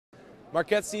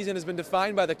Marquette's season has been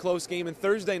defined by the close game, and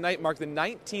Thursday night marked the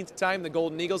 19th time the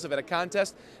Golden Eagles have had a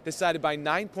contest decided by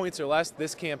 9 points or less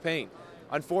this campaign.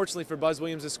 Unfortunately for Buzz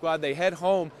Williams' squad, they head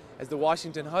home as the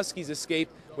Washington Huskies escape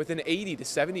with an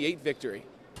 80-78 victory.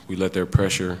 We let their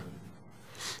pressure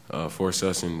force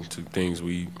us into things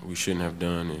we shouldn't have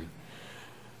done,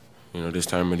 and this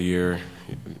time of the year,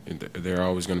 there are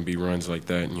always going to be runs like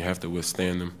that, and you have to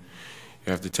withstand them.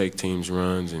 You have to take teams'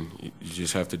 runs, and you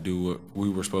just have to do what we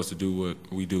were supposed to do, what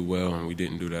we do well, and we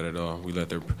didn't do that at all. We let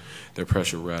their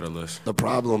pressure rattle us. The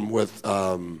problem with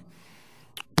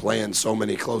playing so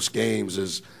many close games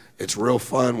is it's real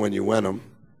fun when you win them,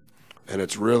 and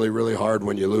it's really, really hard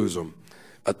when you lose them.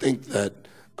 I think that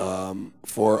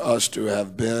for us to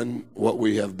have been what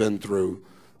we have been through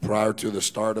prior to the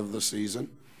start of the season,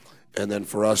 and then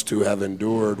for us to have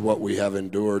endured what we have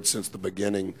endured since the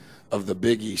beginning of the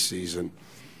Big East season,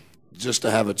 just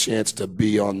to have a chance to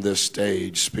be on this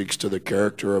stage speaks to the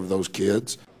character of those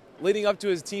kids. Leading up to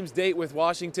his team's date with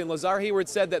Washington, Lazar Hayward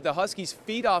said that the Huskies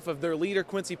feed off of their leader,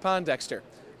 Quincy Pondexter.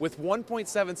 With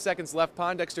 1.7 seconds left,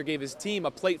 Pondexter gave his team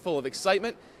a plate full of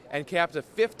excitement and capped a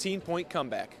 15-point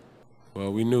comeback.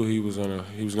 Well, we knew he was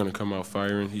gonna come out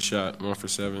firing. He shot 1 for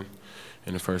 7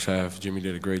 in the first half. Jimmy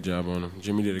did a great job on him.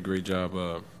 Jimmy did a great job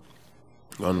on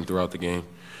him throughout the game.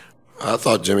 I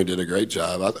thought Jimmy did a great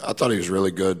job. I thought he was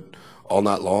really good all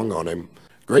night long on him.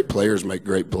 Great players make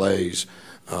great plays.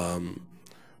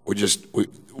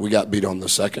 We got beat on the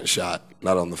second shot,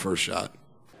 not on the first shot.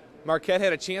 Marquette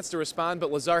had a chance to respond,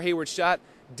 but Lazar Hayward's shot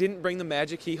didn't bring the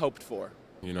magic he hoped for.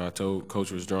 I told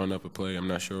Coach was drawing up a play. I'm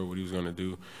not sure what he was going to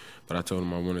do, but I told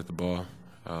him I wanted the ball.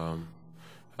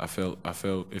 I felt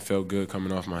it felt good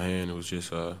coming off my hand. It was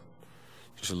just a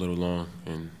little long,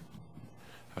 and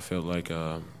I felt like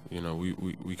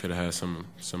we could have had some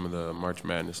of the March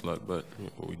Madness luck, but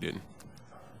we didn't.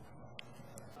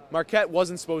 Marquette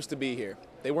wasn't supposed to be here.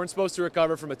 They weren't supposed to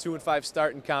recover from a 2-5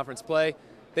 start in conference play.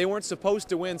 They weren't supposed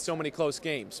to win so many close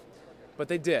games, but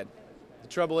they did. The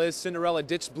trouble is, Cinderella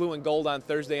ditched blue and gold on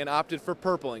Thursday and opted for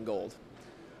purple and gold.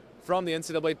 From the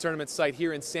NCAA tournament site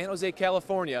here in San Jose,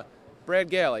 California, Brad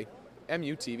Galli,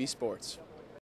 MUTV Sports.